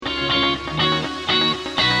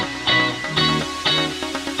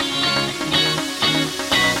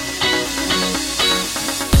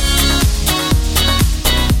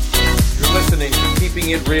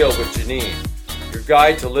Janine, your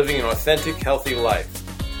guide to living an authentic, healthy life.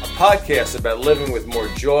 A podcast about living with more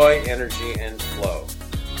joy, energy, and flow.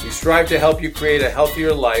 We strive to help you create a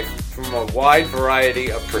healthier life from a wide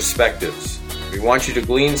variety of perspectives. We want you to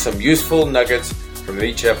glean some useful nuggets from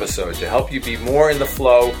each episode to help you be more in the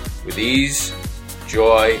flow with ease,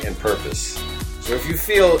 joy, and purpose. So if you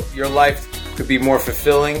feel your life could be more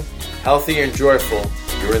fulfilling, healthy, and joyful,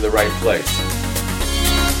 you're in the right place.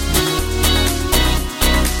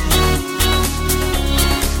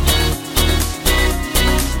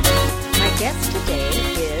 My guest today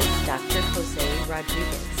is Dr. Jose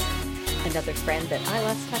Rodriguez, another friend that I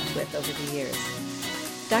lost touch with over the years.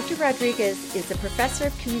 Dr. Rodriguez is a professor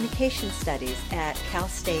of communication studies at Cal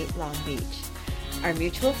State Long Beach. Our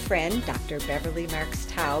mutual friend, Dr. Beverly Marks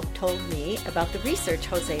Taub, told me about the research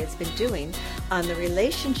Jose has been doing on the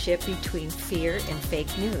relationship between fear and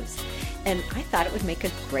fake news, and I thought it would make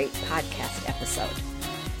a great podcast episode.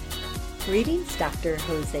 Greetings, Dr.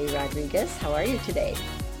 Jose Rodriguez. How are you today?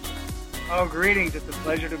 Oh, greetings. It's a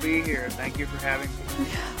pleasure to be here. Thank you for having me.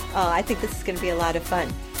 Oh, I think this is going to be a lot of fun.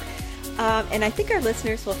 And I think our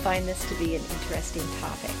listeners will find this to be an interesting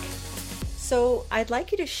topic. So I'd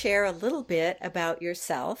like you to share a little bit about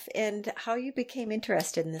yourself and how you became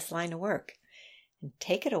interested in this line of work. And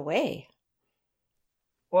take it away.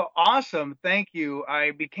 Well, awesome. Thank you.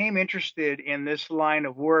 I became interested in this line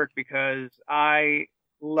of work because I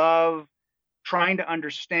love trying to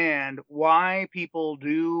understand why people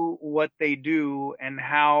do what they do and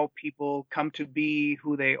how people come to be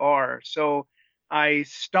who they are. So I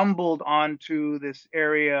stumbled onto this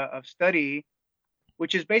area of study,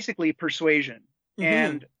 which is basically persuasion,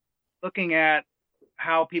 and looking at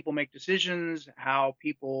how people make decisions, how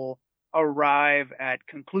people arrive at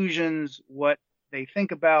conclusions, what they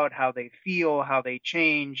think about, how they feel, how they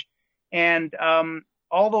change. And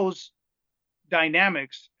all those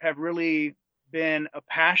dynamics have really been a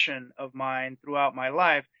passion of mine throughout my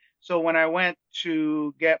life. So when I went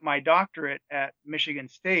to get my doctorate at Michigan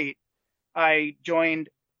State, I joined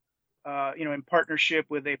in partnership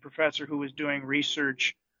with a professor who was doing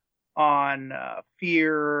research on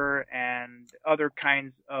fear and other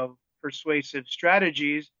kinds of persuasive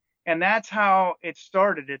strategies. And that's how it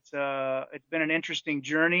started. It's been an interesting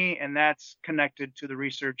journey, and that's connected to the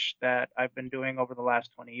research that I've been doing over the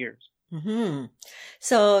last 20 years. Mm-hmm.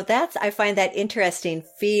 So I find that interesting.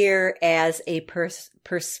 Fear as a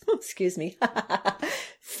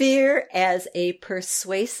fear as a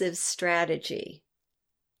persuasive strategy.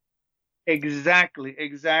 Exactly.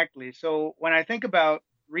 So when I think about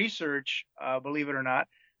research, believe it or not,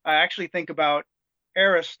 I actually think about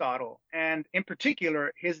Aristotle, and in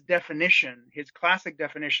particular, his classic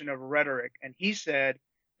definition of rhetoric. And he said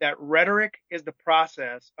that rhetoric is the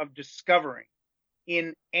process of discovering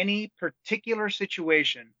in any particular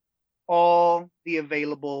situation all the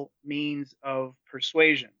available means of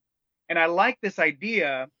persuasion. And I like this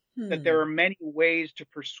idea that there are many ways to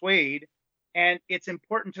persuade, and it's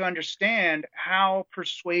important to understand how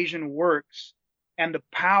persuasion works and the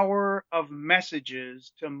power of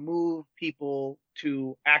messages to move people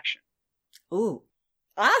to action. Ooh,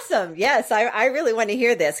 awesome. Yes, I really want to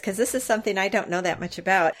hear this because this is something I don't know that much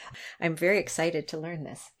about. I'm very excited to learn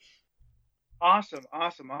this. Awesome.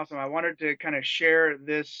 I wanted to kind of share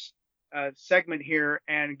this segment here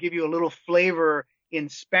and give you a little flavor in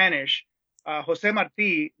Spanish. Jose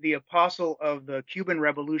Marti, the apostle of the Cuban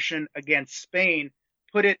Revolution against Spain,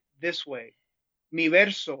 put it this way: Mi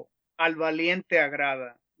verso al valiente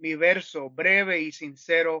agrada, mi verso breve y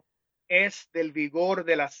sincero es del vigor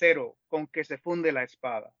del acero con que se funde la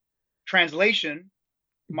espada. Translation: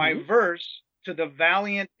 My verse to the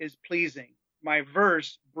valiant is pleasing. My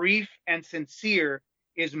verse, brief and sincere,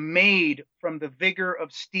 is made from the vigor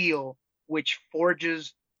of steel which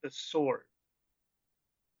forges the sword.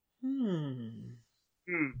 You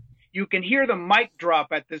can hear the mic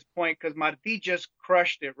drop at this point because Marti just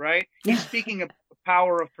crushed it, right? He's speaking of the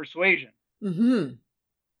power of persuasion.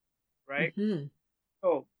 Right?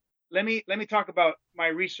 So let me talk about my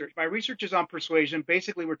research. My research is on persuasion.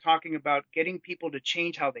 Basically, we're talking about getting people to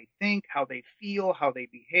change how they think, how they feel, how they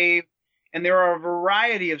behave. And there are a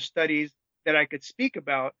variety of studies that I could speak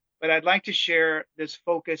about, but I'd like to share this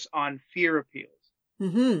focus on fear appeals.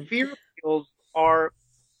 Fear appeals are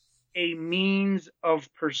a means of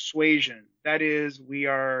persuasion. That is, we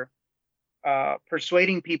are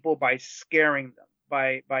persuading people by scaring them,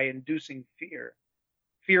 by inducing fear.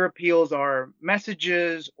 Fear appeals are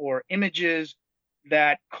messages or images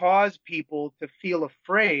that cause people to feel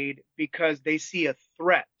afraid because they see a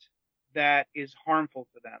threat that is harmful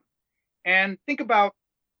to them. And think about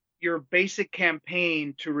your basic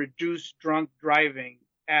campaign to reduce drunk driving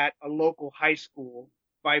at a local high school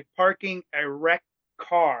by parking a wrecked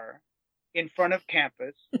car in front of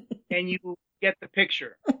campus, and you get the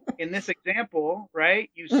picture. In this example, right,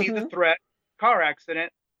 you see the threat, car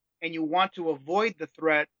accident, and you want to avoid the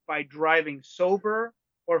threat by driving sober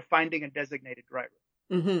or finding a designated driver.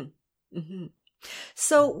 Mm-hmm. Mm-hmm.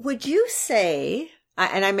 So would you say,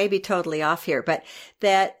 and I may be totally off here, but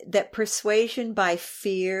that persuasion by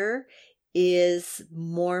fear is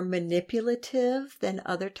more manipulative than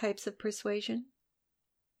other types of persuasion?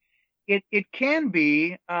 It can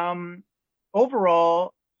be.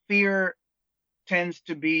 Overall, fear tends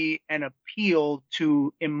to be an appeal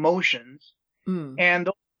to emotions, and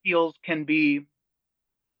those appeals can be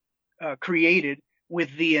created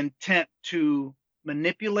with the intent to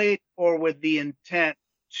manipulate or with the intent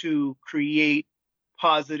to create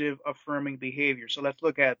positive, affirming behavior. So let's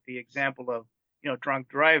look at the example of, drunk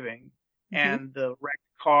driving and the wrecked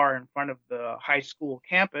car in front of the high school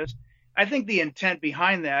campus. I think the intent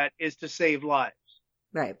behind that is to save lives,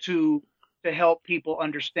 right? To help people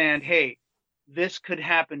understand, hey, this could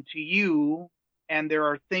happen to you, and there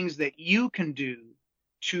are things that you can do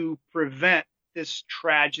to prevent this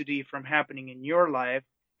tragedy from happening in your life.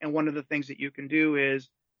 And one of the things that you can do is,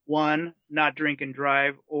 one, not drink and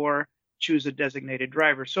drive, or choose a designated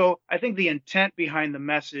driver. So I think the intent behind the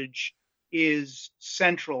message is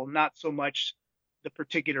central, not so much the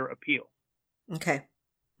particular appeal. Okay.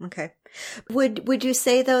 Would you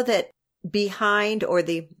say, though, that behind, or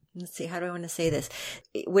let's see, how do I want to say this?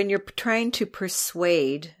 When you're trying to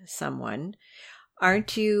persuade someone,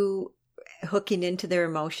 aren't you hooking into their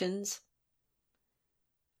emotions?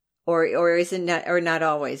 Or is it not, or not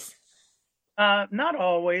always? Not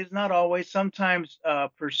always. Sometimes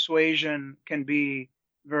persuasion can be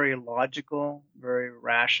very logical, very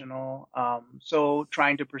rational. So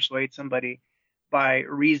trying to persuade somebody by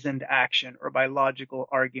reasoned action or by logical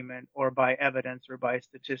argument or by evidence or by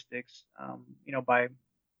statistics, by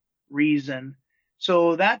reason.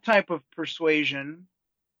 So that type of persuasion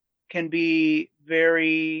can be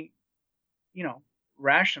very,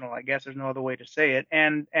 rational. I guess there's no other way to say it.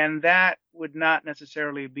 And that would not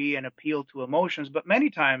necessarily be an appeal to emotions, but many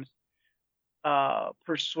times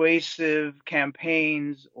persuasive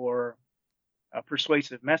campaigns or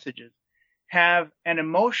persuasive messages have an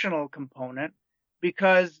emotional component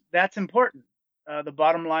because that's important. The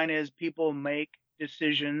bottom line is people make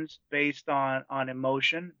decisions based on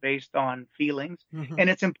emotion, based on feelings. Mm-hmm. And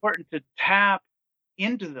it's important to tap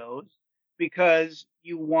into those because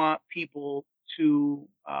you want people to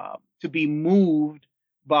be moved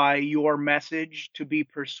by your message, to be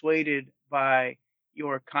persuaded by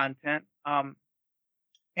your content.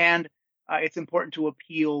 And it's important to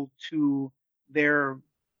appeal to their,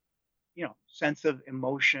 sense of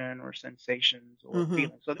emotion or sensations or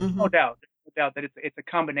feelings. So there's no doubt that it's a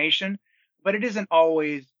combination, but it isn't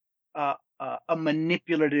always a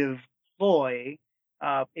manipulative ploy.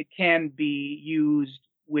 It can be used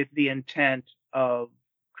with the intent of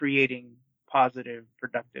creating positive,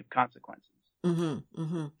 productive consequences.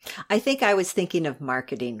 I think I was thinking of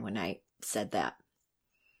marketing when I said that.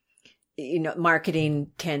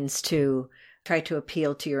 Marketing tends to try to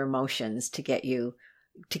appeal to your emotions to get you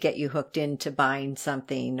hooked into buying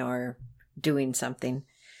something or doing something.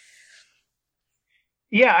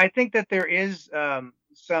 Yeah, I think that there is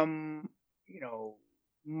some,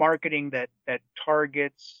 marketing that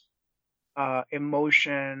targets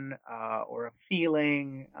emotion or a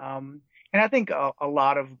feeling. And I think a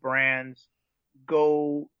lot of brands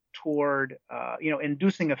go toward,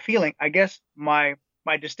 inducing a feeling. I guess my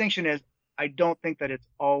distinction is I don't think that it's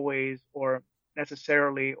always or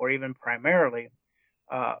necessarily or even primarily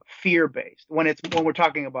fear-based when we're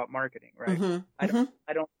talking about marketing, right? I don't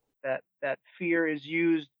think that fear is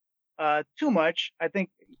used too much. I think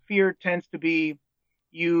fear tends to be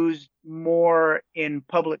used more in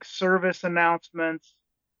public service announcements.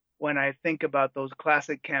 When I think about those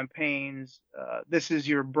classic campaigns, this is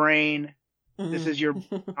your brain, this is your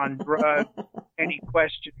on drug, any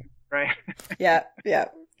questions, right? Yeah.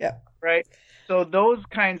 Right. So those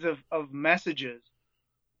kinds of messages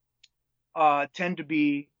tend to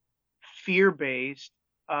be fear-based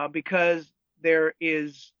because there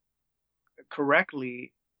is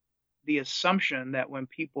correctly the assumption that when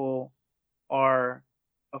people are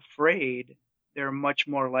afraid, they're much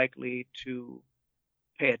more likely to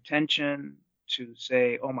pay attention, to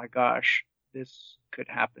say, oh my gosh, this could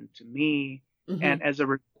happen to me. And as a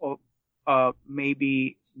result,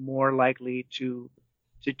 maybe more likely to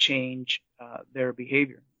change their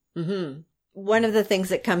behavior. One of the things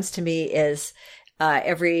that comes to me is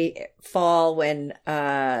every fall when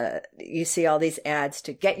you see all these ads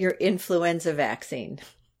to get your influenza vaccine.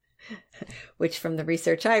 which from the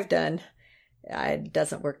research I've done, it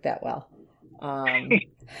doesn't work that well.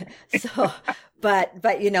 So, but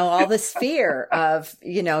all this fear of,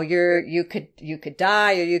 you could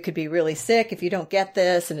die, or you could be really sick if you don't get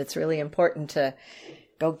this. And it's really important to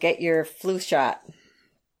go get your flu shot.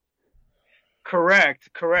 Correct.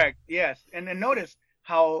 Yes. And then notice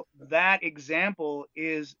how that example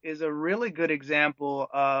is a really good example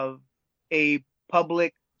of a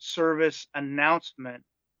public service announcement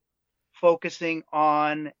focusing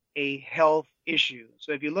on a health issue.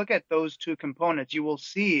 So if you look at those two components, you will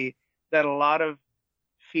see that a lot of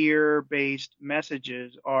fear-based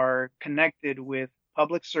messages are connected with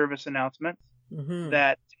public service announcements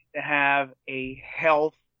that have a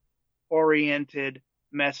health-oriented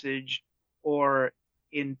message or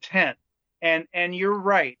intent. And you're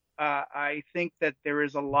right. I think that there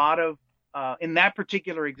is a lot of, in that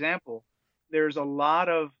particular example, there's a lot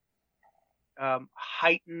of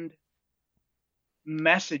heightened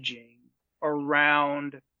messaging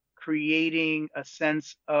around creating a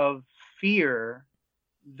sense of fear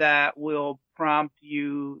that will prompt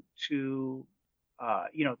you to,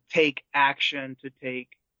 take action, to take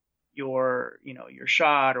your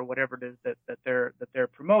shot or whatever it is that they're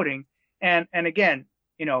promoting. And again,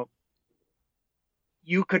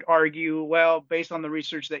 you could argue, well, based on the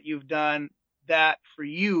research that you've done, that for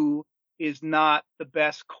you is not the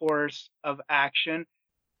best course of action.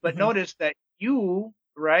 But notice that you,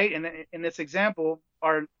 right, in this example,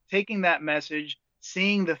 are taking that message,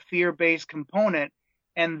 seeing the fear-based component,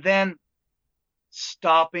 and then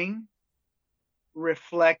stopping,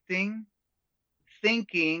 reflecting,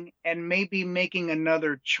 thinking, and maybe making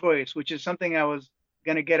another choice, which is something I was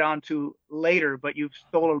going to get onto later, but you've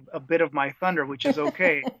stolen a bit of my thunder, which is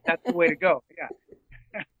okay. That's the way to go. Yeah.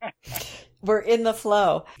 We're in the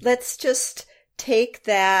flow. Let's just take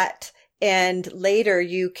that, and later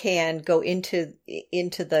you can go into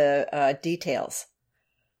the details.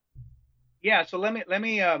 Yeah. So let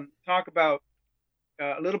me talk about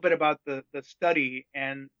a little bit about the study,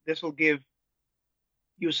 and this will give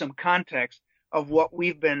you some context of what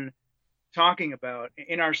we've been talking about.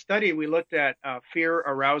 In our study, we looked at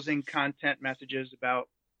fear-arousing content messages about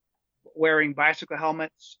wearing bicycle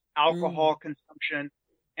helmets, alcohol consumption,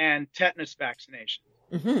 and tetanus vaccination.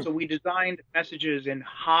 So we designed messages in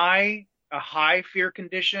a high fear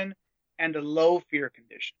condition and a low fear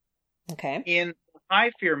condition. Okay. In the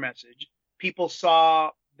high fear message, people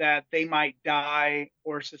saw that they might die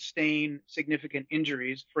or sustain significant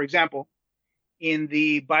injuries. For example, in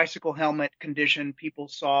the bicycle helmet condition, people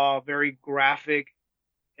saw very graphic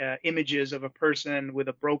images of a person with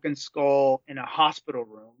a broken skull in a hospital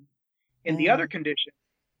room. In the other condition,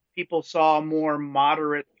 people saw more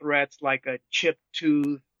moderate threats like a chipped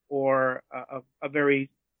tooth or a very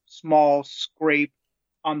small scrape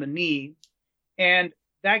on the knee. And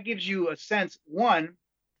that gives you a sense. One,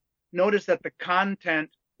 notice that the content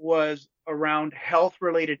was around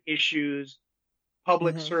health-related issues,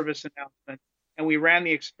 public service announcements, and we ran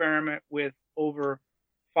the experiment with over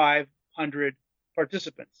 500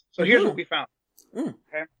 participants. So here's what we found.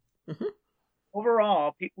 Okay.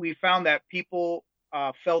 Overall, we found that people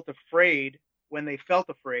felt afraid. When they felt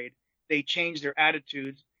afraid, they changed their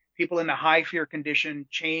attitudes. People in the high fear condition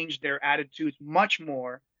changed their attitudes much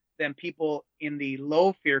more than people in the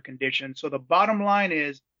low fear condition. So the bottom line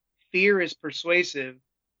is fear is persuasive.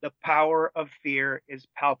 The power of fear is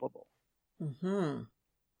palpable.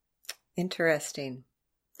 Interesting.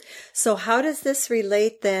 So how does this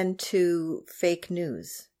relate then to fake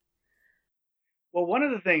news? Well, one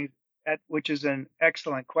of the things, which is an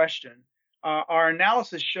excellent question, our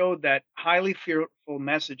analysis showed that highly fearful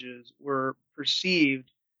messages were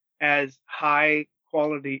perceived as high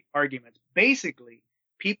quality arguments. Basically,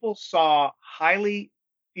 people saw highly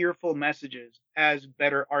fearful messages as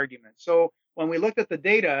better arguments. So when we looked at the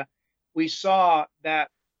data, we saw that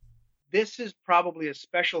this is probably a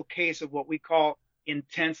special case of what we call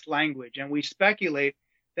intense language. And we speculate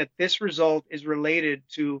that this result is related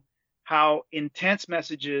to how intense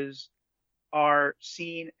messages are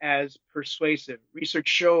seen as persuasive. Research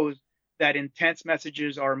shows that intense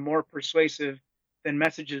messages are more persuasive than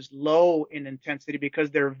messages low in intensity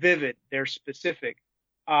because they're vivid, they're specific.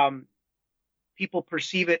 People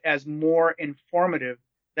perceive it as more informative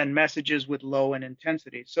than messages with low in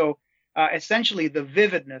intensity. So essentially, the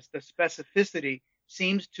vividness, the specificity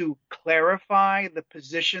seems to clarify the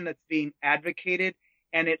position that's being advocated,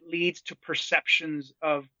 and it leads to perceptions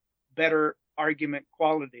of better argument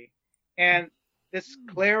quality. And this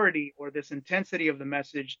clarity or this intensity of the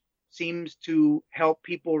message seems to help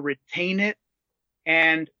people retain it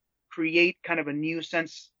and create kind of a new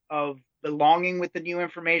sense of belonging with the new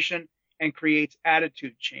information and creates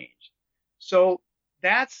attitude change. So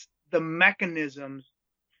that's the mechanisms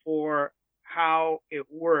for how it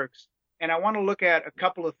works. And I want to look at a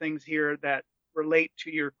couple of things here that relate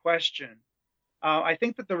to your question. I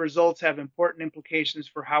think that the results have important implications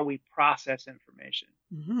for how we process information.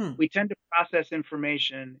 Mm-hmm. We tend to process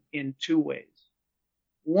information in two ways.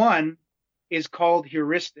 One is called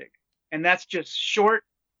heuristic, and that's just short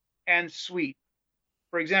and sweet.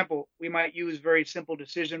 For example, we might use very simple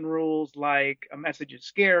decision rules like a message is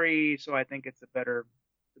scary, so I think it's a better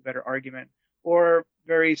argument, or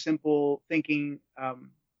very simple thinking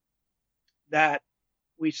that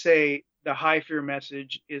we say the high fear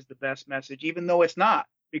message is the best message, even though it's not,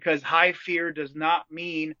 because high fear does not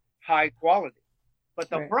mean high quality.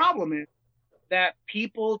 But the problem is that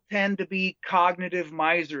people tend to be cognitive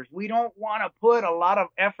misers. We don't want to put a lot of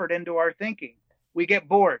effort into our thinking. We get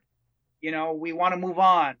bored. We want to move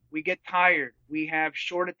on. We get tired. We have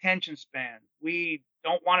short attention spans. We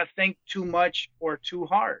don't want to think too much or too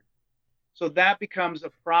hard. So that becomes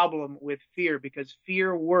a problem with fear, because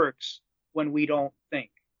fear works when we don't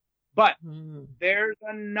think. But there's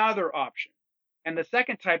another option. And the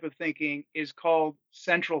second type of thinking is called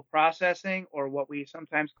central processing, or what we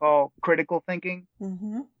sometimes call critical thinking.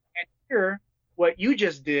 Mm-hmm. And here, what you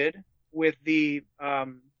just did with the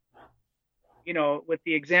with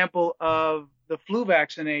the example of the flu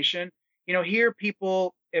vaccination, here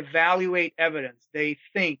people evaluate evidence. They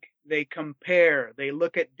think, they compare, they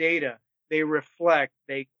look at data, they reflect,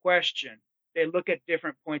 they question, they look at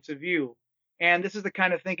different points of view. And this is the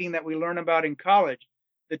kind of thinking that we learn about in college.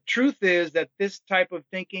 The truth is that this type of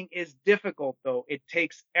thinking is difficult, though. It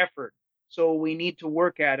takes effort. So we need to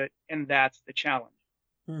work at it, and that's the challenge.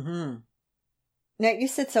 Mm-hmm. Now, you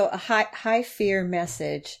said so a high fear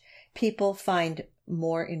message people find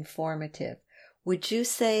more informative. Would you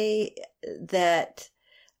say that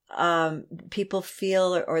people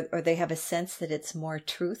feel or they have a sense that it's more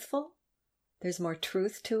truthful? There's more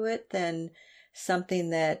truth to it than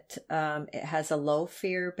something that it has a low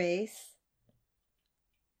fear base?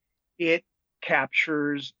 It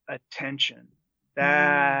captures attention.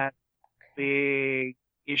 That big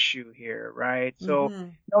issue here, right? So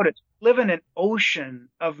notice, we live in an ocean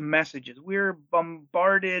of messages. We're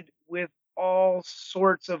bombarded with all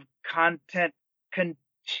sorts of content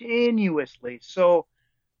continuously. So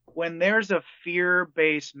when there's a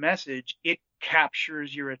fear-based message, it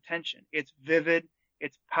captures your attention. It's vivid,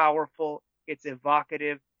 it's powerful, it's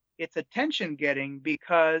evocative, it's attention-getting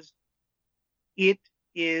because it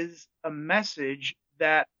is a message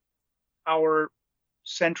that our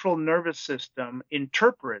central nervous system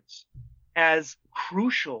interprets as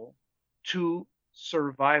crucial to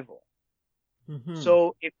survival. Mm-hmm.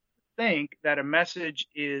 So if you think that a message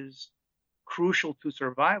is crucial to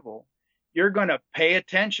survival, you're going to pay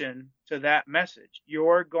attention to that message.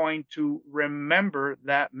 You're going to remember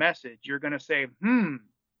that message. You're going to say,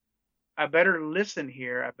 I better listen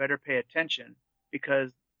here. I better pay attention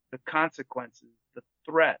because the consequences, the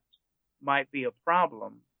threat might be a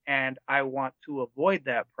problem. And I want to avoid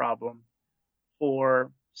that problem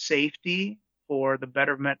for safety, for the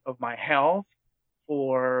betterment of my health,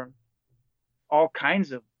 for all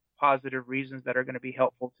kinds of positive reasons that are going to be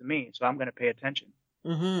helpful to me. So I'm going to pay attention.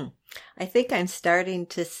 Mm-hmm. I think I'm starting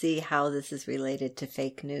to see how this is related to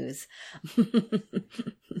fake news.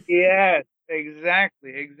 Yes,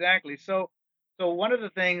 exactly. So one of the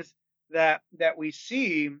things that we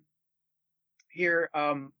see here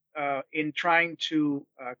in trying to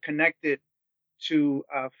connect it to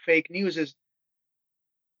fake news is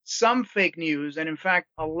some fake news, and in fact,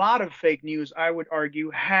 a lot of fake news, I would argue,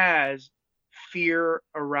 has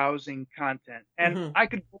fear-arousing content. And I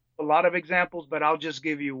could give a lot of examples, but I'll just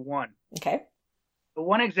give you one. Okay. The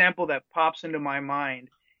one example that pops into my mind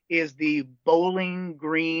is the Bowling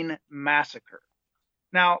Green Massacre.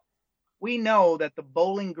 Now, we know that the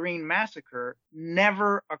Bowling Green Massacre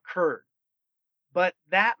never occurred. But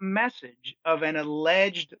that message of an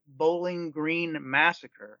alleged Bowling Green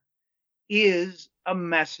Massacre is a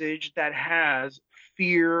message that has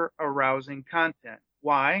fear-arousing content.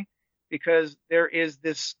 Why? Because there is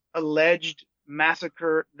this alleged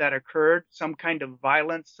massacre that occurred, some kind of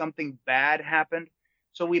violence, something bad happened.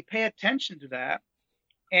 So we pay attention to that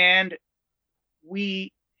and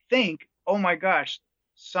we think, oh my gosh,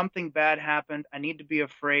 something bad happened. I need to be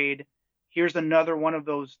afraid. Here's another one of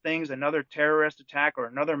those things, another terrorist attack or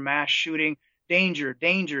another mass shooting. Danger,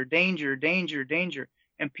 danger, danger, danger, danger.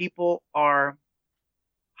 And people are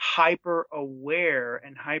hyper aware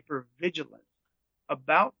and hyper vigilant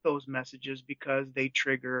about those messages because they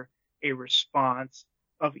trigger a response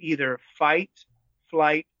of either fight,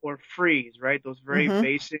 flight, or freeze, right? Those very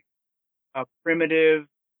basic, primitive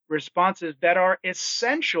responses that are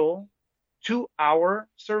essential to our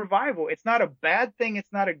survival. It's not a bad thing.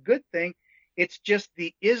 It's not a good thing. It's just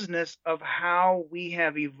the isness of how we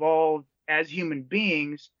have evolved as human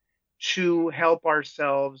beings to help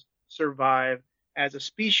ourselves survive as a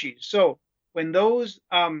species. So when those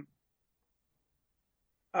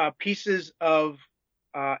pieces of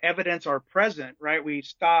evidence are present, right? We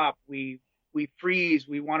stop, we freeze,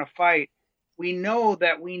 we want to fight. We know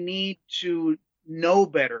that we need to know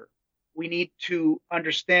better. We need to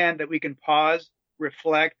understand that we can pause,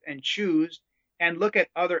 reflect, and choose, and look at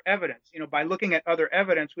other evidence. You know, by looking at other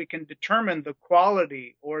evidence, we can determine the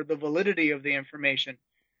quality or the validity of the information.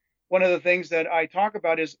 One of the things that I talk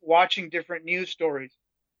about is watching different news stories,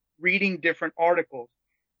 reading different articles,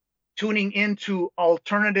 tuning into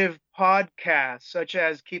alternative podcasts such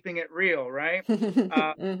as Keeping It Real, right?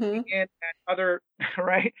 Looking at other,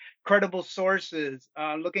 right, credible sources,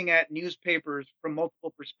 looking at newspapers from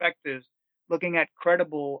multiple perspectives, looking at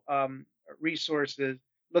credible resources,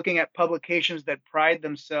 looking at publications that pride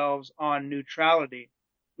themselves on neutrality.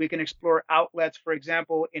 We can explore outlets, for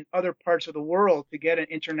example, in other parts of the world to get an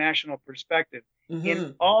international perspective.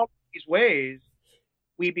 In all these ways,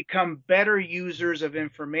 we become better users of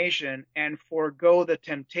information and forego the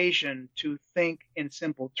temptation to think in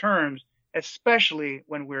simple terms, especially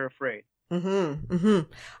when we're afraid. I'm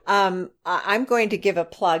going to give a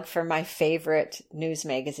plug for my favorite news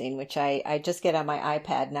magazine, which I just get on my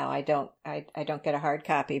iPad now. I don't get a hard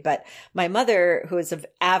copy, but my mother, who is an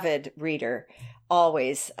avid reader,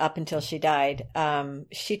 always up until she died,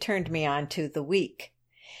 she turned me on to The Week.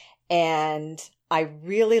 And I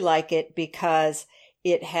really like it because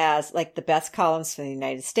it has like the best columns from the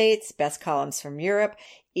United States, best columns from Europe.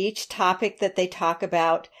 Each topic that they talk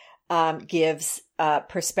about gives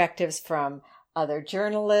perspectives from other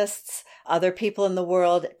journalists, other people in the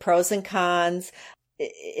world, pros and cons.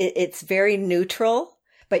 It's very neutral,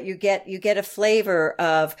 but you get a flavor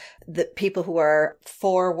of the people who are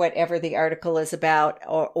for whatever the article is about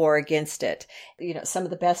or against it. You know, some of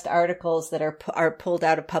the best articles that are pulled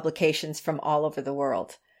out of publications from all over the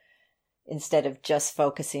world instead of just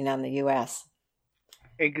focusing on the U.S.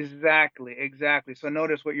 Exactly. So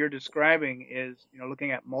notice what you're describing is, you know,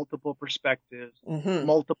 looking at multiple perspectives,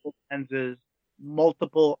 multiple lenses,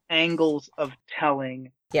 multiple angles of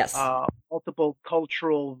telling, yes, multiple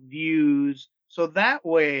cultural views. So that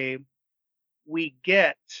way we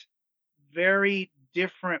get very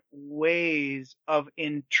different ways of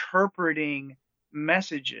interpreting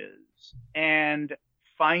messages and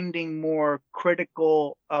finding more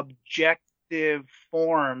critical, objective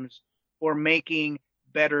forms for making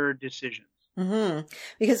better decisions.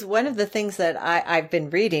 Because one of the things that I've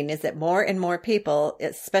been reading is that more and more people,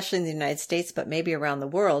 especially in the United States, but maybe around the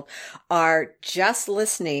world, are just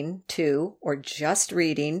listening to or just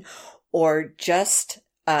reading or just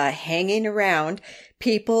hanging around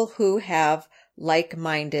people who have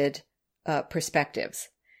like-minded perspectives.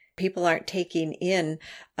 People aren't taking in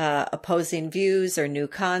opposing views or new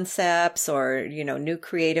concepts or, you know, new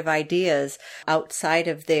creative ideas outside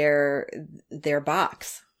of their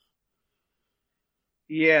box.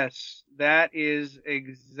 Yes, that is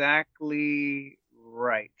exactly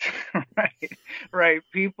right. right.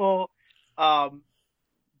 People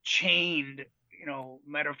chained, you know,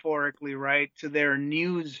 metaphorically, right, to their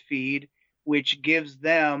news feed, which gives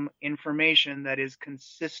them information that is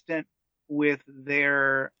consistent with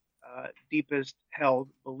their deepest held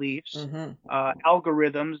beliefs,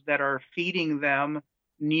 algorithms that are feeding them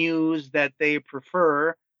news that they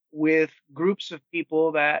prefer with groups of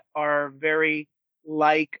people that are very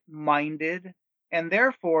like-minded, and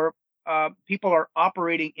therefore people are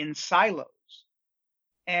operating in silos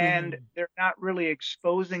and they're not really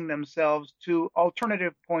exposing themselves to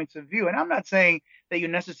alternative points of view. And I'm not saying that you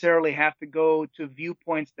necessarily have to go to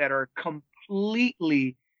viewpoints that are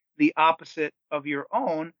completely the opposite of your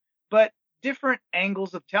own, but different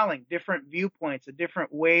angles of telling, different viewpoints, a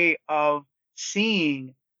different way of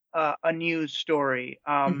seeing a news story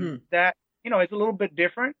that, you know, is a little bit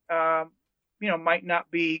different, you know, might not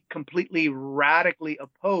be completely radically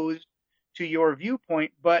opposed to your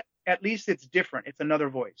viewpoint, but at least it's different. It's another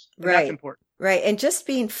voice. And right. That's important. Right. And just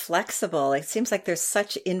being flexible. It seems like there's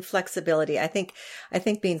such inflexibility. I think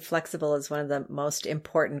being flexible is one of the most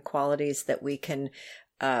important qualities that we can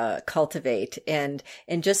cultivate, and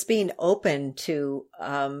just being open to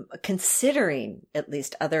considering at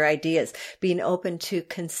least other ideas, being open to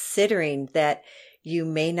considering that you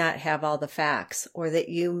may not have all the facts, or that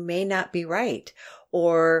you may not be right,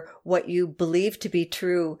 or what you believe to be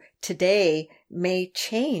true today may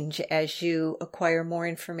change as you acquire more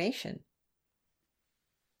information.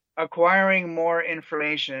 Acquiring more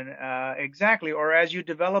information, exactly, or as you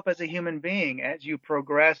develop as a human being, as you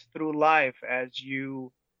progress through life, as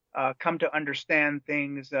you come to understand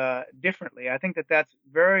things differently. I think that that's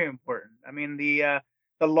very important. I mean, the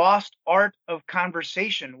lost art of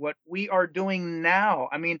conversation, what we are doing now.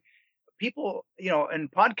 I mean, people,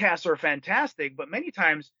 and podcasts are fantastic, but many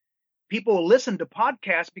times people listen to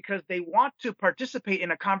podcasts because they want to participate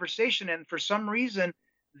in a conversation, and for some reason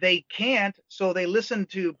they can't. So they listen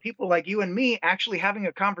to people like you and me actually having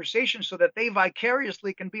a conversation so that they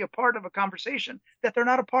vicariously can be a part of a conversation that they're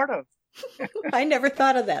not a part of. I never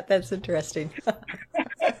thought of that. That's interesting.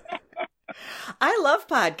 I love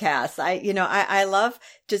podcasts. I love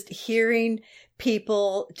just hearing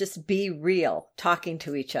people just be real, talking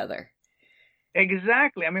to each other.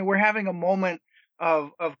 Exactly. I mean, we're having a moment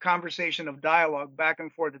of conversation, of dialogue back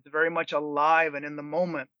and forth. It's very much alive and in the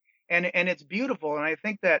moment. And it's beautiful. And I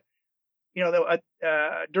think that,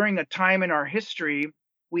 during a time in our history,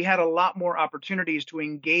 we had a lot more opportunities to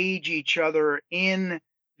engage each other in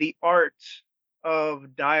the art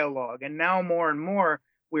of dialogue. And now more and more,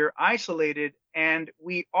 we're isolated and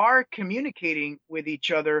we are communicating with each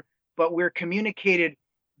other, but we're communicated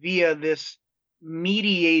via this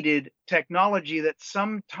mediated technology that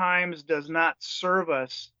sometimes does not serve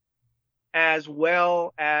us as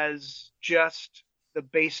well as just the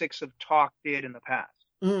basics of talk did in the past.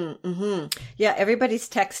 Mm-hmm. Yeah, everybody's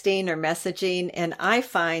texting or messaging, and I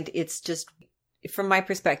find it's just, from my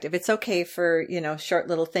perspective, it's okay for, short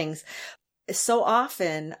little things. So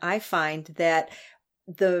often I find that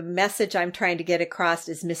the message I'm trying to get across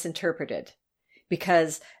is misinterpreted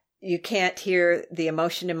because you can't hear the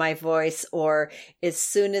emotion in my voice, or as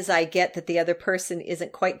soon as I get that the other person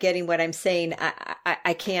isn't quite getting what I'm saying,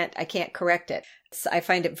 I can't correct it. So I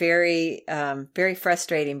find it very, very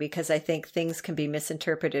frustrating because I think things can be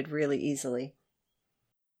misinterpreted really easily.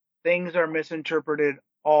 Things are misinterpreted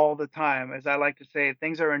all the time. As I like to say,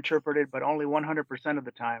 things are interpreted, but only 100% of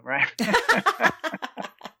the time, right?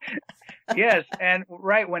 Yes. And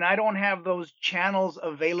right, when I don't have those channels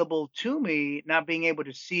available to me, not being able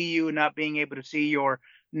to see you, not being able to see your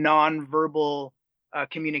nonverbal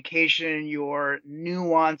communication, your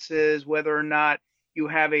nuances, whether or not you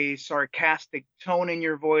have a sarcastic tone in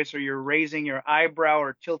your voice, or you're raising your eyebrow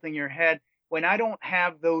or tilting your head, when I don't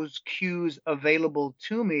have those cues available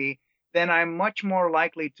to me, then I'm much more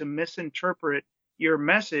likely to misinterpret your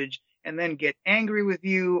message and then get angry with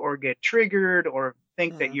you or get triggered or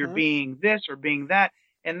think that you're being this or being that.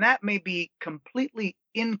 And that may be completely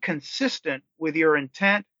inconsistent with your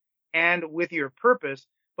intent and with your purpose.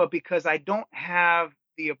 But because I don't have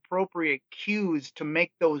the appropriate cues to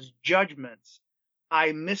make those judgments,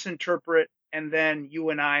 I misinterpret, and then you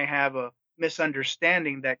and I have a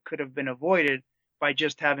misunderstanding that could have been avoided by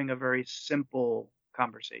just having a very simple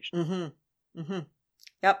conversation. Mm-hmm. Mm-hmm.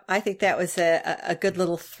 Yep, I think that was a good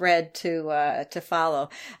little thread to follow,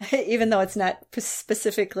 even though it's not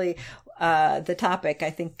specifically the topic.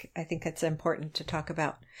 I think it's important to talk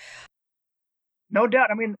about. No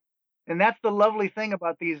doubt. I mean, and that's the lovely thing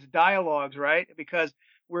about these dialogues, right? Because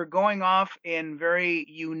we're going off in very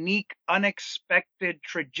unique, unexpected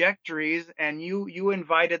trajectories, and you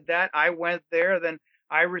invited that. I went there, then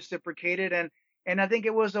I reciprocated, and I think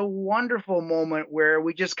it was a wonderful moment where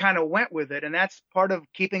we just kind of went with it. And that's part of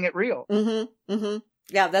keeping it real. Mm-hmm. Mm-hmm.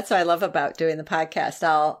 Yeah, that's what I love about doing the podcast.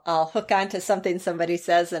 I'll hook on to something somebody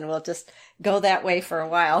says and we'll just go that way for a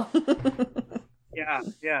while. Yeah.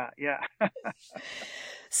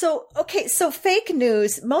 So fake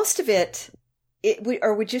news, most of it,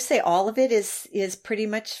 or would you say all of it is pretty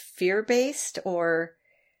much fear-based, or?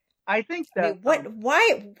 I think that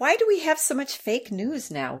why do we have so much fake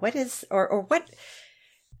news now? What is or what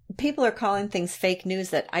people are calling things fake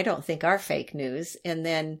news that I don't think are fake news, and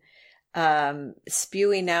then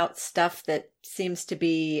spewing out stuff that seems to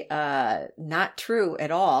be not true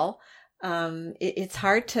at all. It's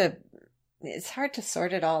hard to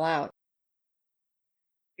sort it all out.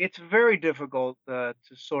 It's very difficult to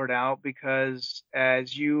sort out because,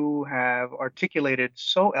 as you have articulated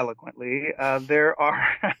so eloquently, there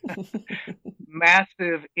are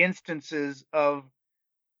massive instances of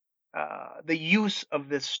the use of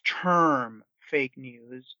this term fake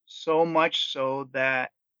news, so much so that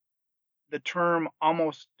the term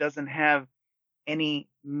almost doesn't have any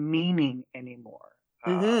meaning anymore.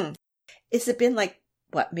 Mm-hmm. Has it been like,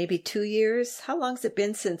 maybe 2 years? How long's it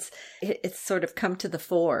been since it's sort of come to the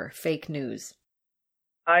fore, fake news?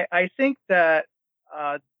 I think that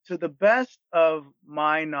To the best of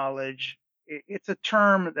my knowledge, it's a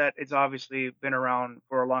term that it's obviously been around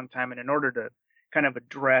for a long time. And in order to kind of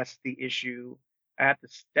address the issue, I have to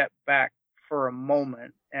step back for a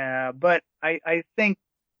moment. But I think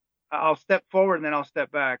I'll step forward and then I'll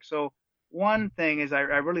step back. So one thing is I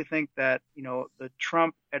really think that, the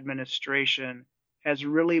Trump administration has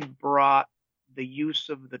really brought the use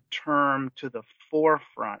of the term to the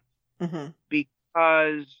forefront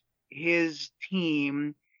because his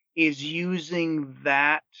team is using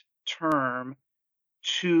that term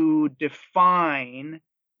to define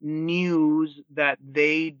news that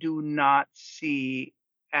they do not see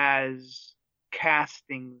as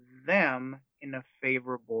casting them in a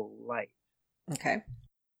favorable light. Okay.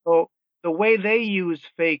 So the way they use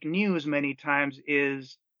fake news many times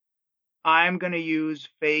is I'm going to use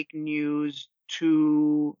fake news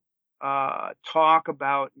to talk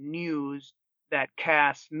about news that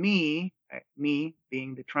casts me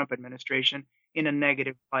being the Trump administration, in a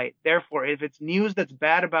negative light. Therefore, if it's news that's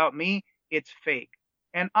bad about me, it's fake.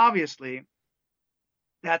 And obviously,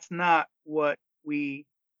 that's not what we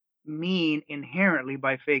mean inherently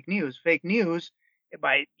by fake news. Fake news,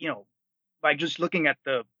 by just looking at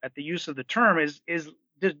the use of the term, is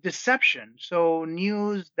deception. So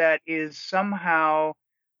news that is somehow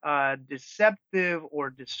deceptive or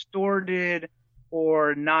distorted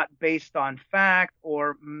or not based on fact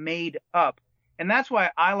or made up. And that's why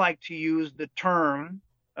I like to use the term,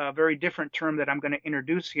 a very different term that I'm going to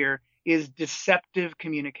introduce here, is deceptive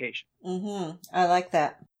communication. I like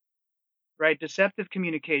that. Right? Deceptive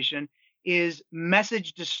communication is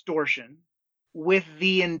message distortion with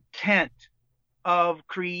the intent of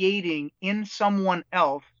creating in someone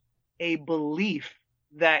else a belief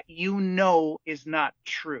that is not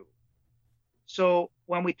true. So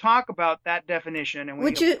when we talk about that definition, and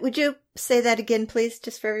would you say that again, please,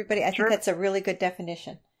 just for everybody? I Sure. think that's a really good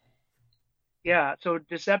definition. Yeah. So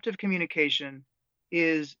deceptive communication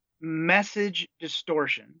is message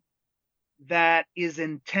distortion that is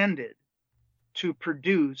intended to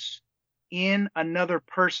produce in another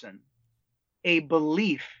person a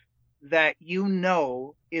belief that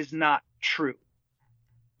is not true.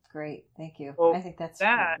 Great. Thank you. So I think that's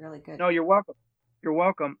really good. No, you're welcome. You're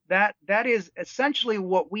welcome. That is essentially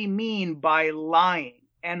what we mean by lying.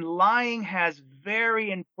 And lying has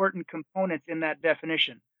very important components in that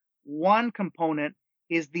definition. One component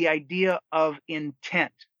is the idea of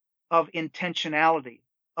intent, of intentionality,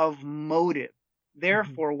 of motive.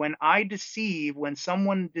 Therefore, when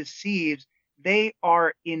someone deceives, they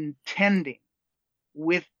are intending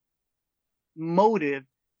with motive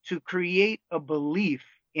to create a belief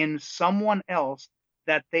in someone else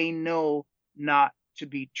that they know not to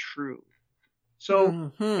be true.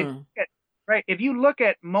 So, if you look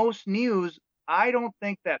at most news, I don't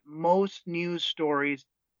think that most news stories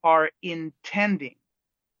are intending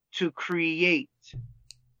to create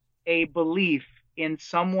a belief in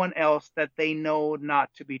someone else that they know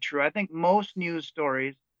not to be true. I think most news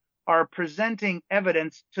stories are presenting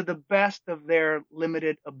evidence to the best of their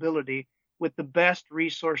limited ability with the best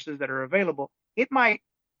resources that are available. It might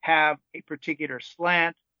have a particular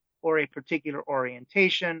slant or a particular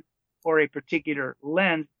orientation or a particular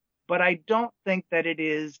lens, but I don't think that it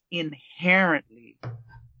is inherently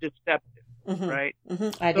deceptive, right?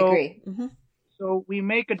 I'd agree. So we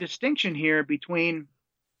make a distinction here between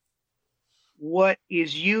what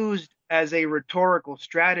is used as a rhetorical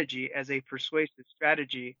strategy, as a persuasive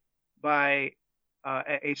strategy by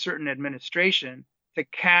a certain administration to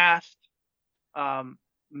cast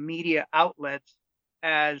media outlets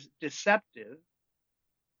as deceptive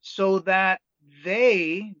so that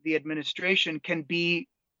the administration, can be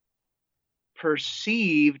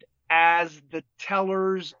perceived as the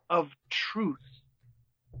tellers of truth.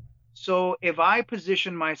 So if I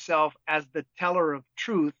position myself as the teller of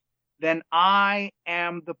truth, then I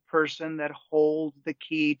am the person that holds the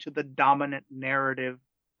key to the dominant narrative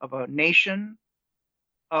of a nation,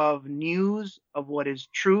 of news, of what is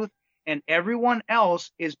truth, and everyone else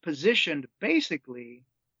is positioned basically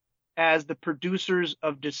as the producers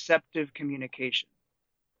of deceptive communication.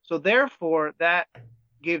 So therefore, that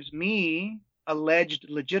gives me alleged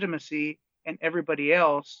legitimacy and everybody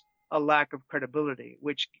else a lack of credibility,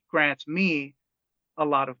 which grants me a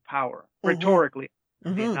lot of power, rhetorically,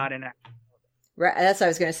 not in action. Right. That's what I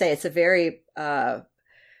was going to say. It's a very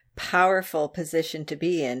powerful position to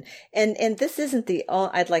be in. And this isn't the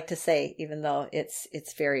only, I'd like to say, even though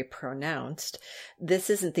it's very pronounced, this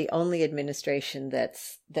isn't the only administration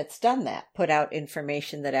that's done that, put out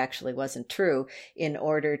information that actually wasn't true in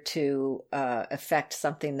order to affect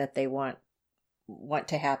something that they want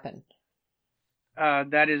to happen.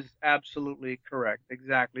 That is absolutely correct.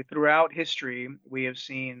 Exactly. Throughout history, we have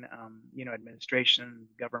seen, administrations,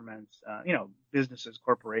 governments, businesses,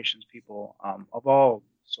 corporations, people of all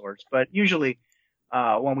sorts. But usually,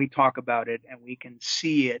 when we talk about it and we can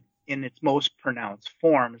see it in its most pronounced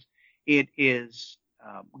forms, it is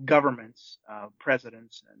governments,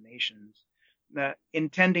 presidents, nations that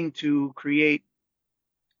intending to create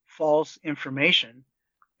false information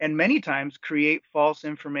and many times create false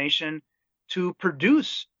information to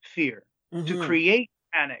produce fear, to Mm-hmm. create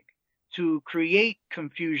panic, to create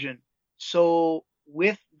confusion. So,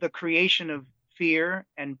 with the creation of fear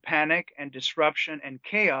and panic and disruption and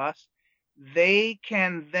chaos, they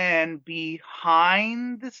can then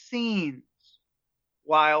behind the scenes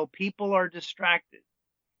while people are distracted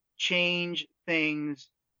change things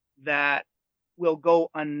that will go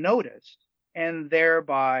unnoticed and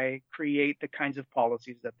thereby create the kinds of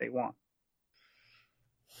policies that they want.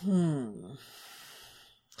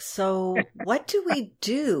 So what do we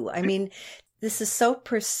do? I mean, this is so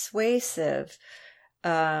persuasive,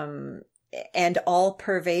 and all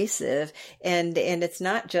pervasive. And it's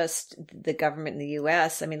not just the government in the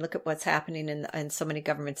US. I mean, look at what's happening in so many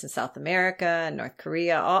governments in South America and North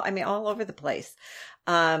Korea, all over the place.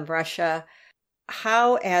 Russia.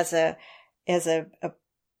 How, as a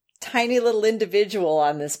tiny little individual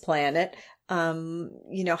on this planet,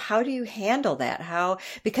 how do you handle that?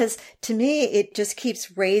 Because to me, it just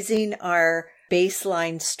keeps raising our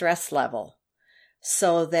baseline stress level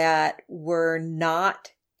so that we're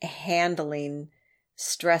not handling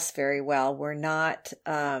stress very well. We're not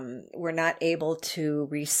able to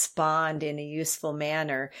respond in a useful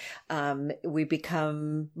manner. We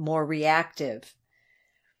become more reactive.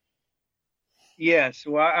 Yes,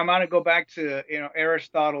 well, I'm going to go back to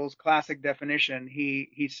Aristotle's classic definition.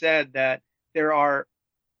 He said that there are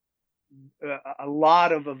a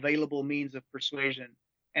lot of available means of persuasion,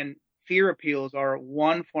 and fear appeals are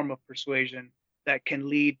one form of persuasion that can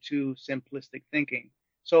lead to simplistic thinking.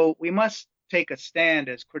 So we must take a stand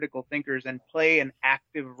as critical thinkers and play an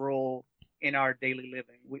active role in our daily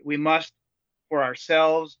living. We must, for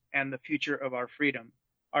ourselves and the future of our freedom.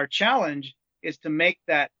 Our challenge is to make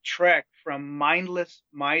that trek from mindless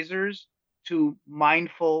misers to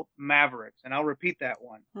mindful mavericks. And I'll repeat that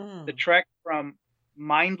one. The trek from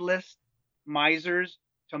mindless misers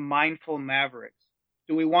to mindful mavericks.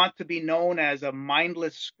 Do we want to be known as a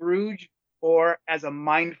mindless Scrooge or as a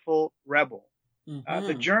mindful rebel? Mm-hmm.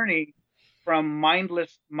 The journey from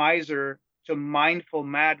mindless miser to mindful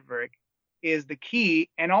maverick is the key,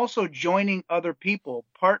 and also joining other people,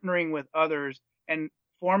 partnering with others, and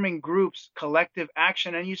forming groups, collective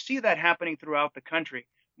action. And you see that happening throughout the country,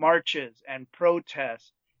 marches and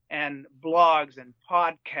protests and blogs and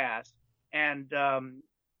podcasts and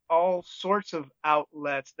all sorts of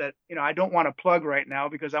outlets that, I don't want to plug right now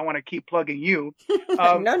because I want to keep plugging you.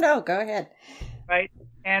 No, go ahead. Right.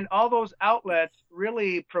 And all those outlets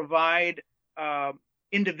really provide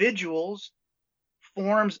individuals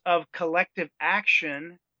forms of collective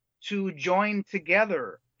action to join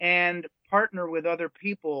together and partner with other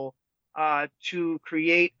people to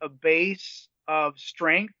create a base of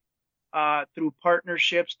strength through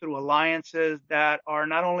partnerships, through alliances that are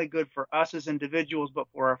not only good for us as individuals, but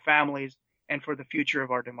for our families and for the future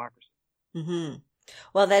of our democracy. Mm-hmm.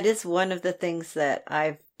 Well, that is one of the things that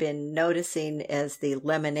I've been noticing as the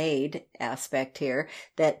lemonade aspect here,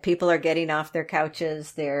 that people are getting off their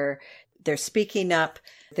couches, they're speaking up,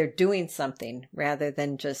 they're doing something rather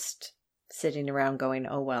than just sitting around going,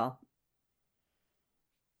 oh, well.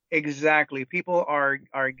 Exactly. People are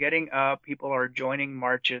getting up, people are joining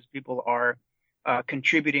marches, people are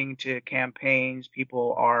contributing to campaigns,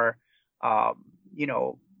 people are,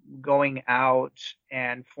 going out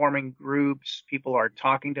and forming groups, people are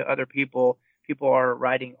talking to other people are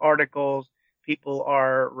writing articles, people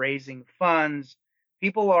are raising funds,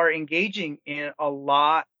 people are engaging in a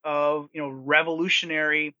lot of,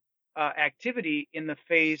 revolutionary activity in the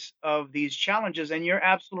face of these challenges. And you're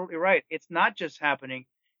absolutely right. It's not just happening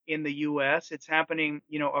in the US, it's happening,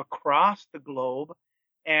 across the globe.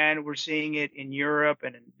 And we're seeing it in Europe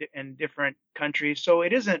and in different countries. So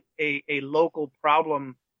it isn't a local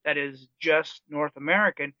problem that is just North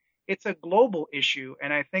American. It's a global issue.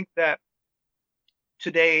 And I think that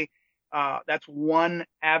today, that's one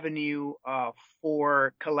avenue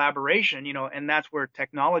for collaboration, and that's where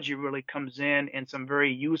technology really comes in some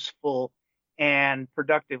very useful and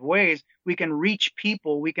productive ways. We can reach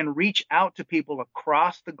people, we can reach out to people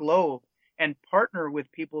across the globe and partner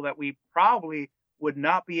with people that we probably would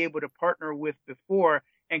not be able to partner with before,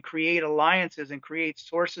 and create alliances and create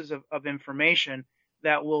sources of information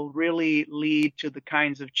that will really lead to the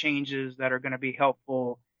kinds of changes that are going to be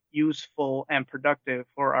helpful, useful, and productive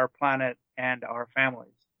for our planet and our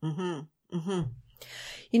families. Mm-hmm. Mm-hmm.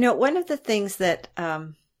 You know, one of the things that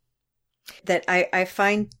that I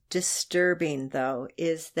find disturbing, though,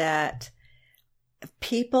 is that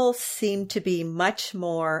people seem to be much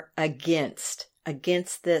more against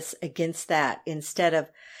this, against that, instead of,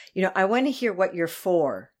 you know, I want to hear what you're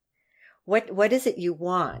for. What is it you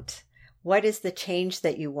want? What is the change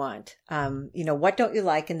that you want? You know, what don't you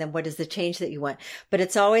like? And then what is the change that you want? But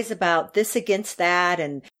it's always about this against that.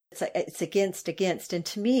 And it's against. And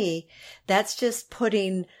to me, that's just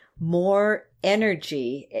putting more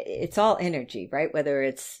energy. It's all energy, right? Whether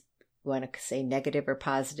it's, you want to say negative or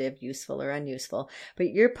positive, useful or unuseful,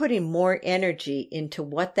 but you're putting more energy into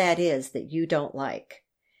what that is that you don't like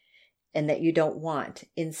and that you don't want,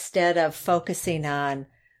 instead of focusing on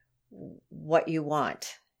what you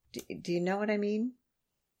want. Do you know what I mean?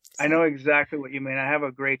 I know exactly what you mean. I have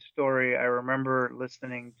a great story. I remember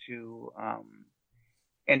listening to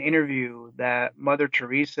an interview that Mother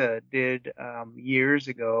Teresa did years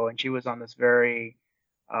ago, and she was on this very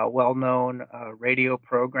well-known radio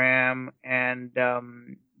program, and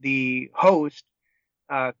the host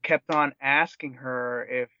kept on asking her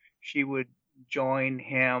if she would join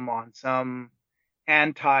him on some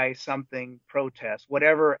anti-something protest,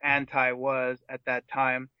 whatever anti was at that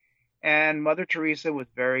time. And Mother Teresa was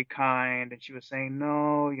very kind, and she was saying,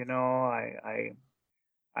 "No, you know,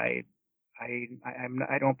 I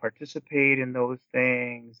don't participate in those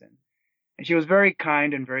things." And she was very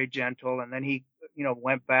kind and very gentle. And then he, you know,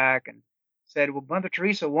 went back and said, "Well, Mother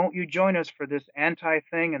Teresa, won't you join us for this anti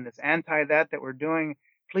thing and this anti that we're doing?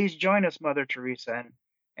 Please join us, Mother Teresa."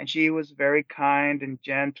 And she was very kind and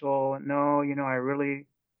gentle. "No, you know, I really,"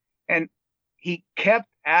 and he kept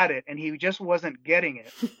at it, and he just wasn't getting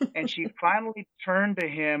it. And she finally turned to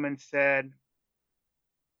him and said,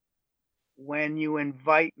 "When you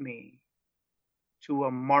invite me to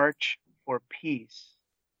a march for peace,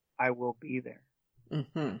 I will be there."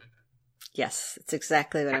 Mm-hmm. Yes, it's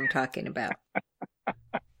exactly what I'm talking about.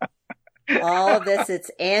 All of this, it's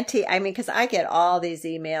anti, I mean, because I get all these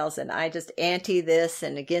emails and I just anti this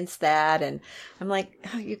and against that. And I'm like,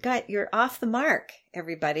 oh, you're off the mark,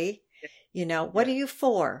 everybody. You know, what are you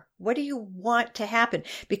for? What do you want to happen?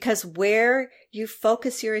 Because where you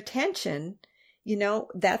focus your attention, you know,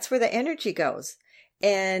 that's where the energy goes.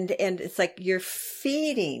 And it's like you're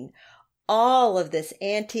feeding all of this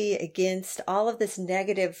against, all of this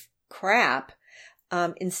negative crap,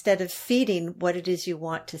 instead of feeding what it is you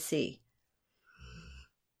want to see.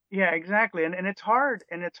 Yeah, exactly. And it's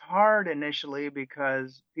hard initially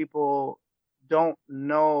because people don't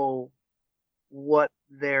know what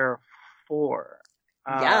they're for.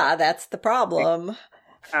 Yeah, that's the problem.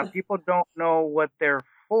 People don't know what they're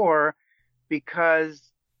for because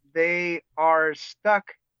they are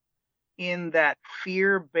stuck in that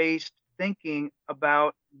fear-based thinking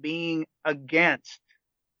about being against,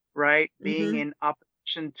 right? Mm-hmm. Being in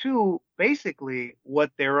opposition to basically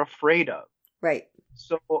what they're afraid of. Right.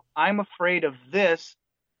 So I'm afraid of this,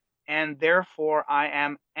 and therefore I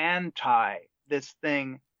am anti this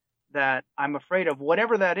thing that I'm afraid of,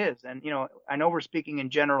 whatever that is. And, you know, I know we're speaking in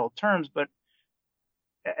general terms, but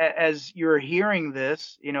as you're hearing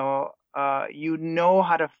this, you know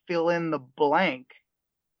how to fill in the blank,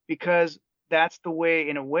 because that's the way,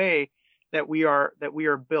 in a way, that we are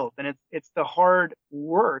built. And it's the hard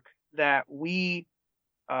work that we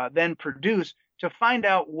then produce to find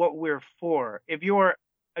out what we're for. If you're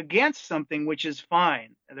against something, which is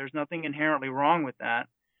fine, there's nothing inherently wrong with that,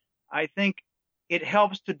 I think it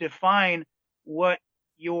helps to define what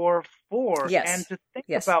you're for. Yes. And to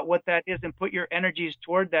think about what that is and put your energies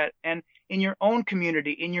toward that. And in your own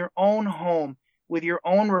community, in your own home, with your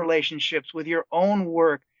own relationships, with your own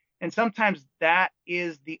work. And sometimes that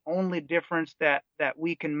is the only difference that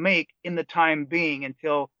we can make in the time being,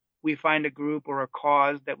 until we find a group or a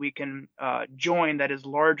cause that we can join that is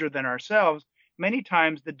larger than ourselves. Many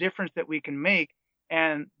times the difference that we can make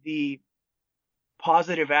and the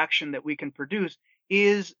positive action that we can produce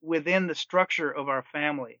is within the structure of our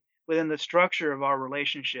family, within the structure of our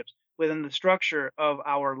relationships, within the structure of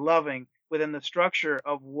our loving, within the structure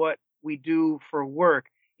of what we do for work.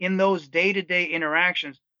 In those day-to-day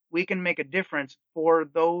interactions, we can make a difference for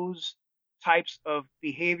those types of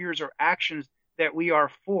behaviors or actions that we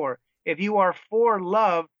are for. If you are for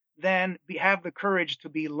love, then have the courage to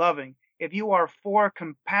be loving. If you are for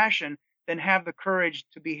compassion, then have the courage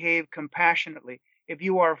to behave compassionately. If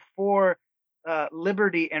you are for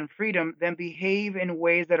liberty and freedom, then behave in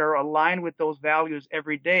ways that are aligned with those values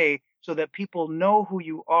every day so that people know who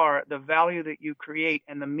you are, the value that you create,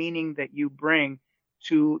 and the meaning that you bring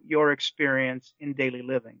to your experience in daily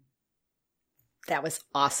living. That was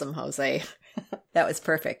awesome, Jose. That was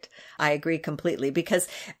perfect. I agree completely because,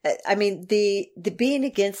 I mean, the being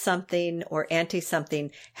against something or anti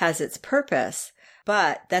something has its purpose,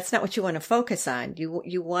 but that's not what you want to focus on.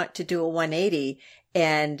 You want to do a 180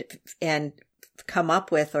 and come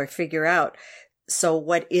up with or figure out, so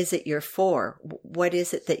what is it you're for? What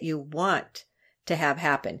is it that you want to have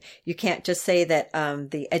happen? You can't just say that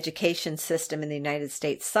the education system in the United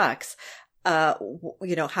States sucks.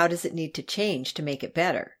 How does it need to change to make it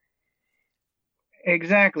better?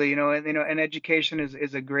 Exactly. And education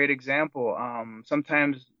is a great example.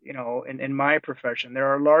 Sometimes, in my profession, there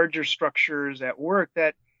are larger structures at work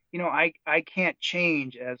that, I can't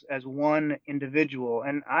change as one individual.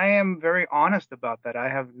 And I am very honest about that. I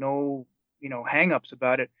have no, hangups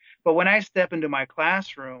about it. But when I step into my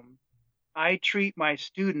classroom, I treat my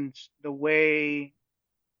students the way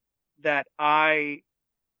that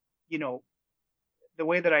you know, the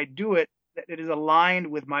way that I do it, that it is aligned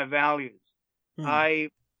with my values. I,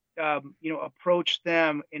 approach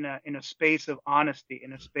them in a space of honesty,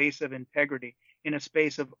 in a space of integrity, in a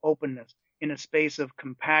space of openness, in a space of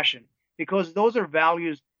compassion, because those are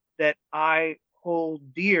values that I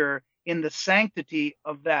hold dear in the sanctity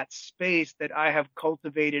of that space that I have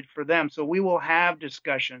cultivated for them. So we will have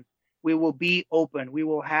discussions. We will be open. We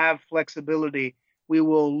will have flexibility. We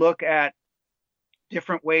will look at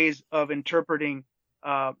different ways of interpreting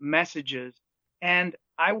messages. And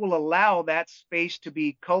I will allow that space to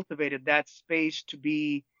be cultivated, that space to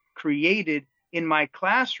be created in my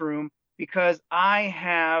classroom because I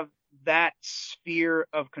have that sphere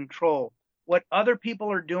of control. What other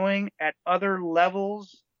people are doing at other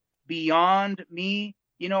levels beyond me,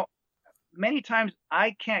 many times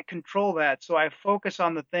I can't control that. So I focus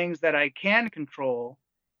on the things that I can control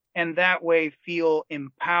and that way feel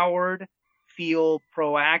empowered, feel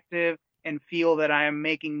proactive, and feel that I am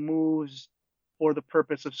making moves for the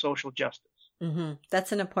purpose of social justice. Mm-hmm.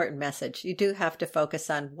 That's an important message. You do have to focus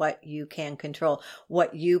on what you can control,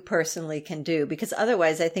 what you personally can do, because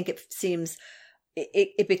otherwise I think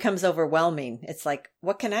it becomes overwhelming. It's like,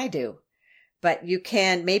 what can I do? But you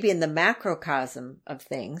can, maybe in the macrocosm of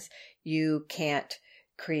things, you can't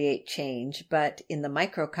create change, but in the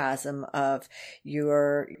microcosm of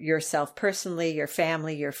yourself personally, your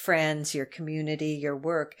family, your friends, your community, your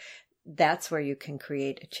work, that's where you can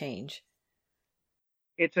create a change.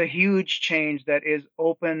 It's a huge change that is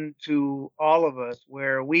open to all of us,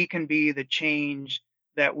 where we can be the change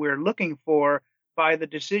that we're looking for by the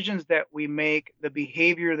decisions that we make, the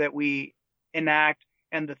behavior that we enact,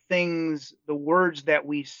 and the words that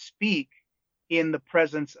we speak in the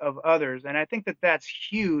presence of others. And I think that that's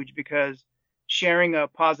huge because sharing a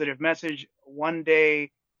positive message one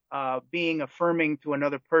day, being affirming to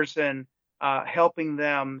another person, helping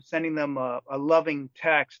them, sending them a loving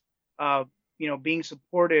text, being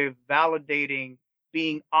supportive, validating,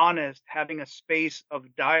 being honest, having a space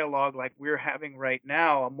of dialogue like we're having right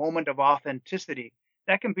now, a moment of authenticity,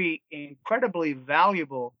 that can be incredibly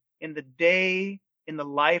valuable in the day, in the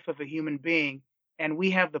life of a human being. And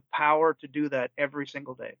we have the power to do that every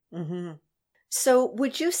single day. Mm-hmm. So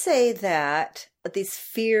would you say that these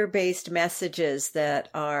fear-based messages that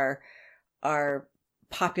are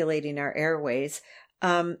populating our airways,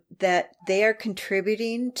 that they are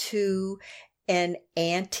contributing to an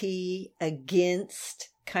anti-against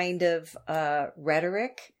kind of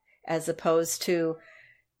rhetoric as opposed to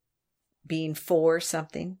being for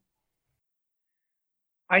something?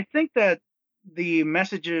 I think that the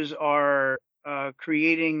messages are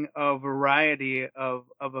creating a variety of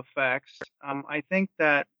effects. I think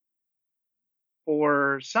that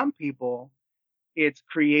for some people, it's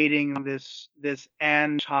creating this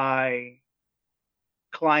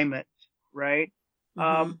anti-climate, right?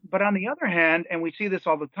 Mm-hmm. But on the other hand, and we see this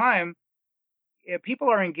all the time, people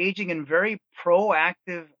are engaging in very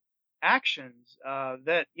proactive actions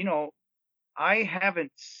that, I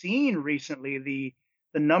haven't seen recently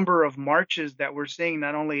the number of marches that we're seeing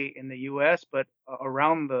not only in the U.S., but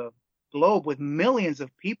around the globe with millions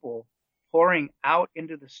of people pouring out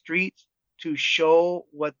into the streets to show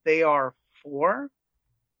what they are for,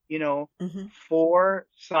 Mm-hmm. for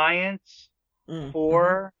science, Mm-hmm.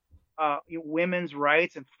 for women's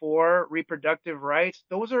rights, and for reproductive rights.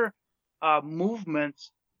 Those are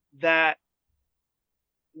movements that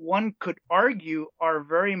one could argue are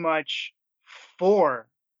very much for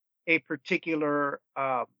a particular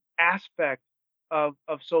aspect of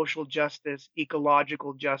social justice,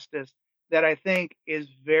 ecological justice that I think is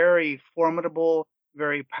very formidable,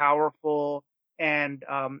 very powerful, and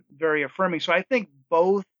very affirming. So I think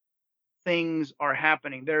both things are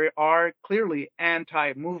happening. There are clearly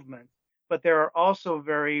anti-movements, but there are also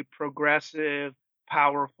very progressive,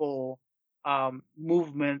 powerful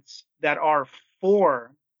movements that are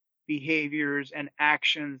for behaviors and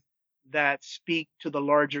actions that speak to the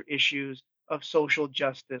larger issues of social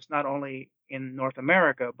justice, not only in North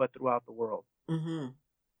America, but throughout the world. Mm-hmm.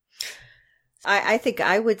 I think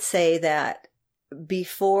I would say that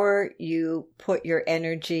before you put your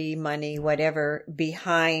energy, money, whatever,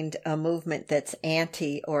 behind a movement that's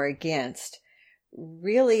anti or against,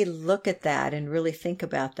 really look at that and really think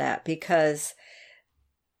about that, because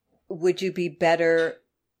would you be better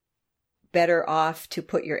off to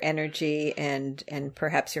put your energy and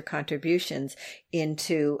perhaps your contributions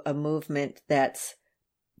into a movement that's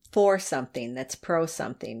for something, that's pro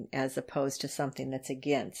something, as opposed to something that's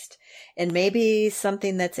against? And maybe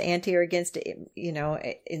something that's anti or against,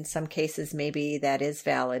 in some cases, maybe that is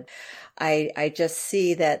valid. I just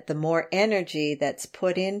see that the more energy that's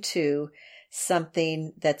put into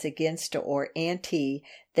something that's against or anti,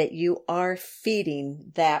 that you are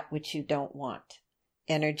feeding that which you don't want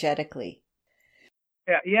energetically.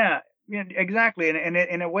 Yeah, exactly. And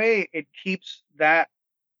in a way, it keeps that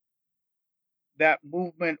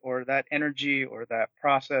movement or that energy or that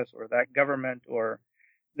process or that government or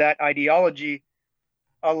that ideology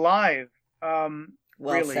alive. Well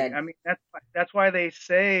really, said. I mean, that's why they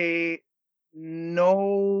say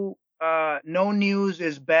no news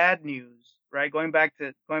is bad news, right? Going back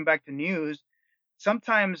to news,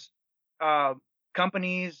 sometimes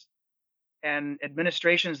companies and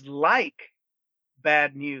administrations like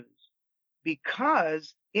bad news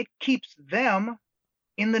because it keeps them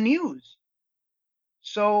in the news.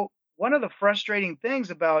 So one of the frustrating things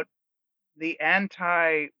about the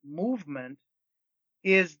anti-movement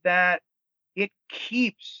is that it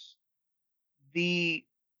keeps the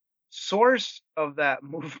source of that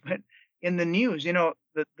movement in the news.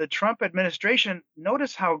 The Trump administration,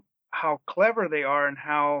 notice how clever they are and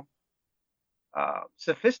how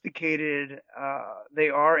sophisticated they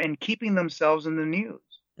are in keeping themselves in the news.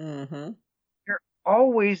 Mm-hmm. They're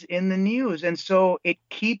always in the news. And so it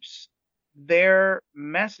keeps their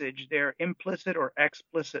message, their implicit or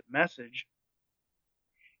explicit message,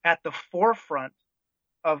 at the forefront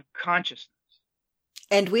of consciousness.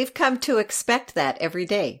 And we've come to expect that every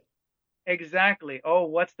day. Exactly. Oh,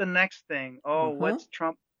 what's the next thing? Oh, Mm-hmm. what's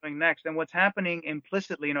Trump doing next? And what's happening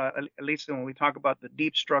implicitly, at least when we talk about the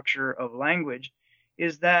deep structure of language,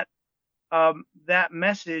 is that that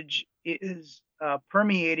message is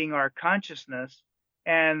permeating our consciousness,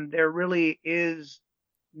 and there really is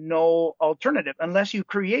no alternative unless you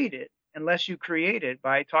create it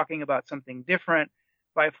by talking about something different,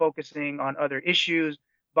 by focusing on other issues,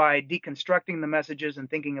 by deconstructing the messages and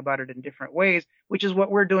thinking about it in different ways, which is what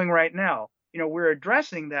we're doing right now. We're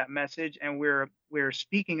addressing that message and we're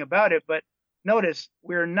speaking about it, but notice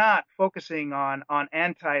we're not focusing on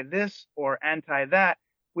anti this or anti that.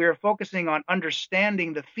 We're focusing on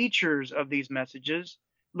understanding the features of these messages,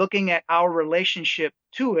 looking at our relationship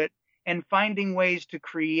to it, and finding ways to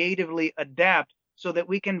creatively adapt so that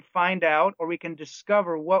we can find out or we can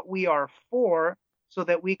discover what we are for, so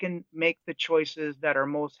that we can make the choices that are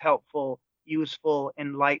most helpful, useful,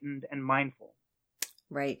 enlightened, and mindful.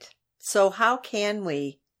 Right. So how can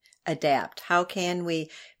we adapt? How can we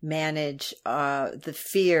manage the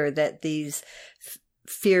fear that these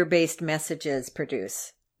fear-based messages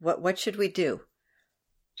produce? What should we do?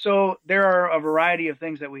 So there are a variety of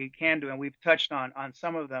things that we can do, and we've touched on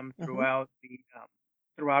some of them throughout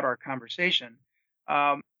throughout our conversation.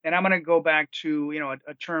 And I'm going to go back to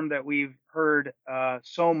a term that we've heard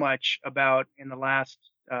so much about in the last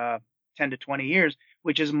 10 to 20 years,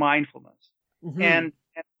 which is mindfulness. Mm-hmm. And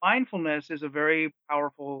mindfulness is a very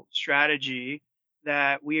powerful strategy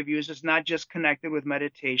that we have used. It's not just connected with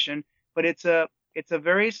meditation, but it's a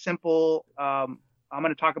very simple. I'm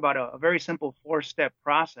going to talk about a very simple 4-step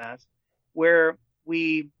process where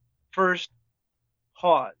we first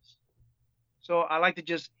pause. So I like to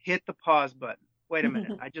just hit the pause button. Wait a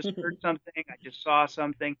minute. I just heard something. I just saw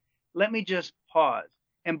something. Let me just pause.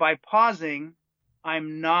 And by pausing,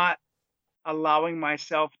 I'm not allowing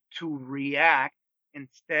myself to react.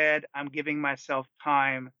 Instead, I'm giving myself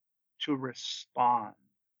time to respond,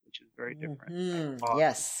 which is very different. Mm-hmm.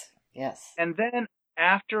 Yes. And then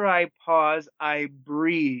after I pause, I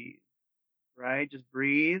breathe, right? Just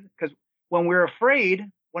breathe. Because when we're afraid,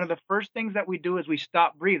 one of the first things that we do is we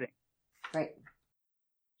stop breathing. Right.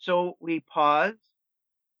 So we pause,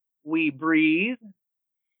 we breathe.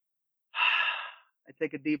 I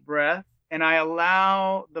take a deep breath, and I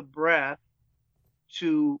allow the breath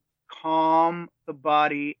to calm the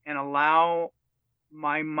body and allow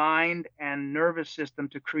my mind and nervous system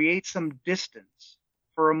to create some distance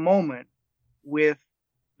for a moment with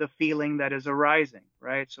the feeling that is arising,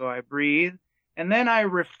 right? So I breathe and then I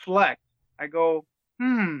reflect. I go,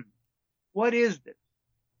 what is this?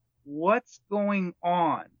 What's going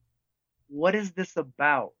on? What is this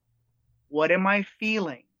about? What am I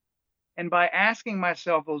feeling? And by asking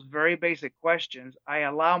myself those very basic questions, I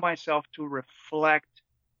allow myself to reflect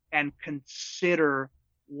and consider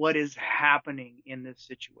what is happening in this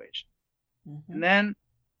situation. Mm-hmm. And then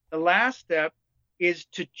the last step is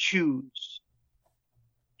to choose.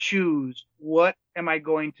 Choose, what am I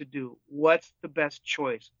going to do? What's the best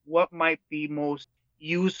choice? What might be most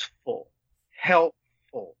useful,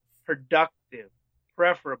 helpful, productive,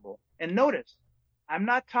 preferable? And notice, I'm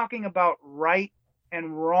not talking about right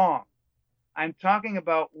and wrong. I'm talking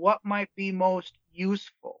about what might be most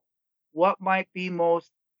useful, what might be most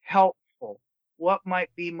helpful, what might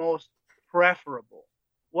be most preferable,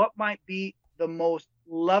 what might be the most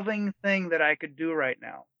loving thing that I could do right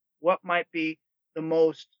now, what might be the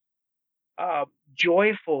most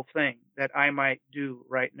joyful thing that I might do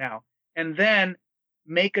right now, and then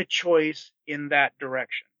make a choice in that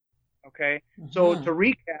direction. Okay. Mm-hmm. So to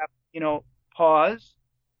recap, pause,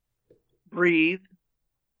 breathe,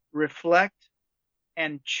 reflect,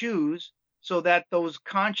 and choose, so that those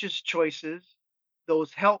conscious choices,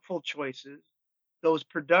 those helpful choices, those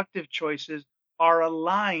productive choices are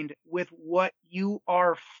aligned with what you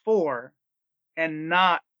are for and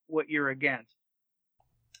not what you're against.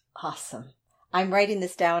 Awesome. I'm writing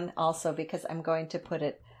this down also because I'm going to put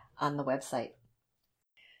it on the website.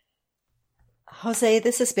 Jose,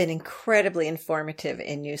 this has been incredibly informative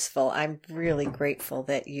and useful. I'm really grateful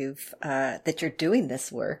that that you're doing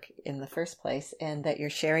this work in the first place and that you're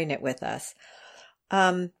sharing it with us.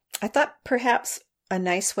 I thought perhaps a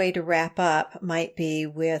nice way to wrap up might be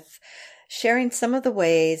with sharing some of the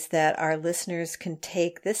ways that our listeners can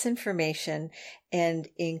take this information and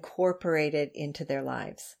incorporate it into their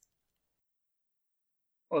lives.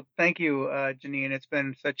 Well, thank you, Janine. It's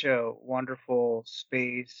been such a wonderful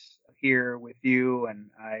space here with you, and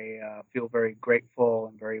I feel very grateful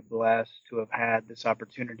and very blessed to have had this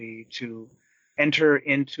opportunity to enter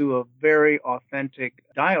into a very authentic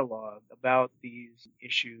dialogue about these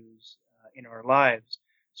issues in our lives.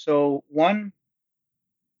 So one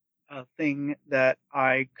thing that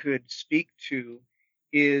I could speak to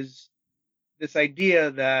is this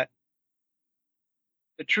idea that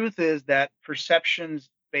the truth is that perceptions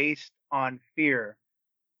based on fear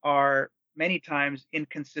are many times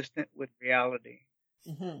inconsistent with reality.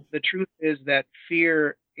 Mm-hmm. The truth is that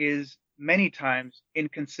fear is many times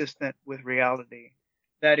inconsistent with reality.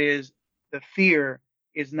 That is, the fear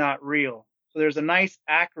is not real. So there's a nice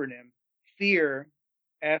acronym, FEAR,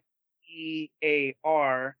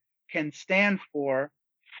 FEAR, can stand for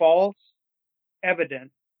false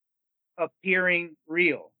evidence appearing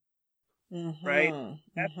real. Mm-hmm. Right?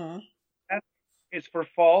 F is for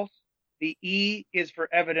false. The E is for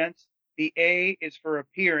evidence. The A is for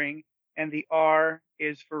appearing, and the R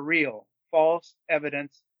is for real. False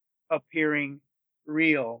evidence appearing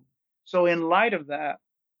real. So in light of that,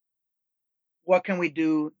 what can we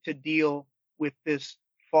do to deal with this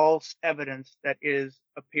false evidence that is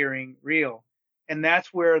appearing real? And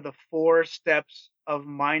that's where the 4 steps of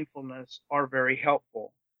mindfulness are very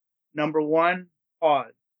helpful. Number 1,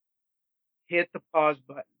 pause. Hit the pause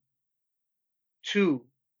button. 2,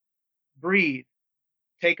 breathe.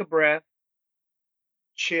 Take a breath.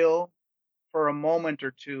 Chill for a moment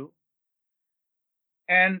or two.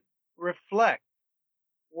 And reflect.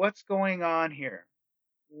 What's going on here?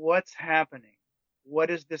 What's happening?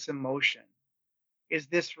 What is this emotion? Is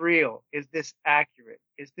this real? Is this accurate?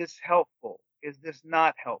 Is this helpful? Is this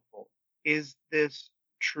not helpful? Is this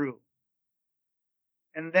true?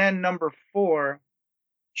 And then number 4,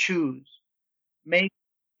 choose. Make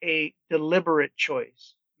a deliberate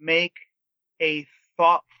choice. Make a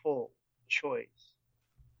thoughtful choice.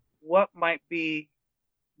 What might be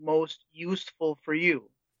most useful for you?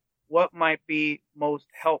 What might be most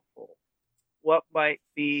helpful? What might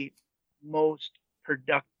be most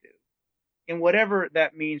productive? In whatever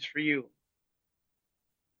that means for you.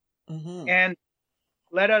 Mm-hmm. And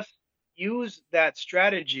let us use that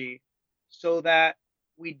strategy so that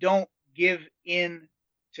we don't give in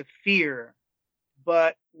to fear,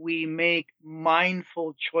 but we make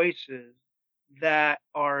mindful choices that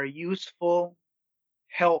are useful,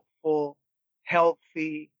 helpful,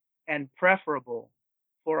 healthy, and preferable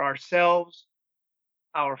for ourselves,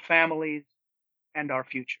 our families, and our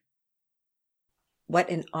future. What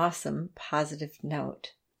an awesome positive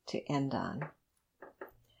note to end on.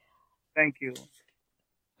 Thank you.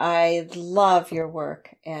 I love your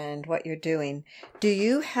work and what you're doing. Do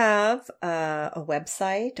you have a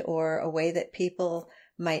website or a way that people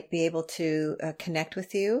might be able to connect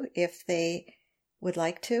with you if they would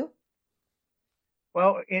like to?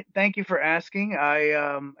 Well, thank you for asking. I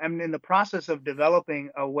am in the process of developing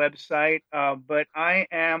a website, but I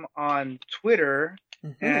am on Twitter,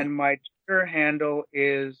 and my Twitter handle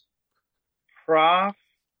is Prof.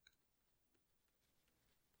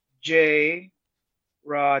 J.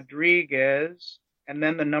 Rodriguez, and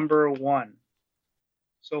then the number 1.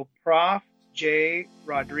 So Prof. J.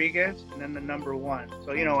 Rodriguez, and then the number 1.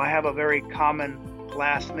 So, I have a very common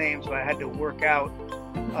last name, so I had to work out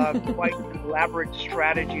quite an elaborate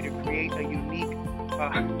strategy to create a unique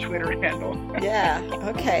Twitter handle. Yeah,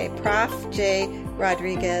 okay. Prof. J.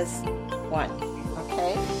 Rodriguez 1.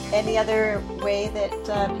 Okay. Any other way that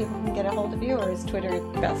people can get a hold of you, or is Twitter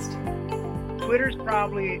best? Twitter's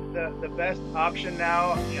probably the best option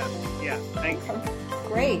now. Yeah. Thank you.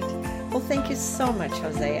 Great. Well, thank you so much,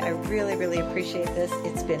 Jose. I really, really appreciate this.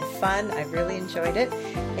 It's been fun. I've really enjoyed it,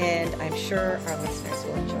 and I'm sure our listeners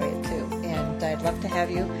will enjoy it too. And I'd love to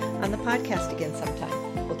have you on the podcast again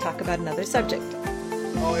sometime. We'll talk about another subject.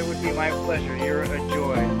 Oh, it would be my pleasure. You're a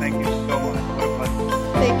joy. Thank you so much. What a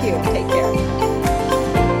pleasure. Thank you. Take care.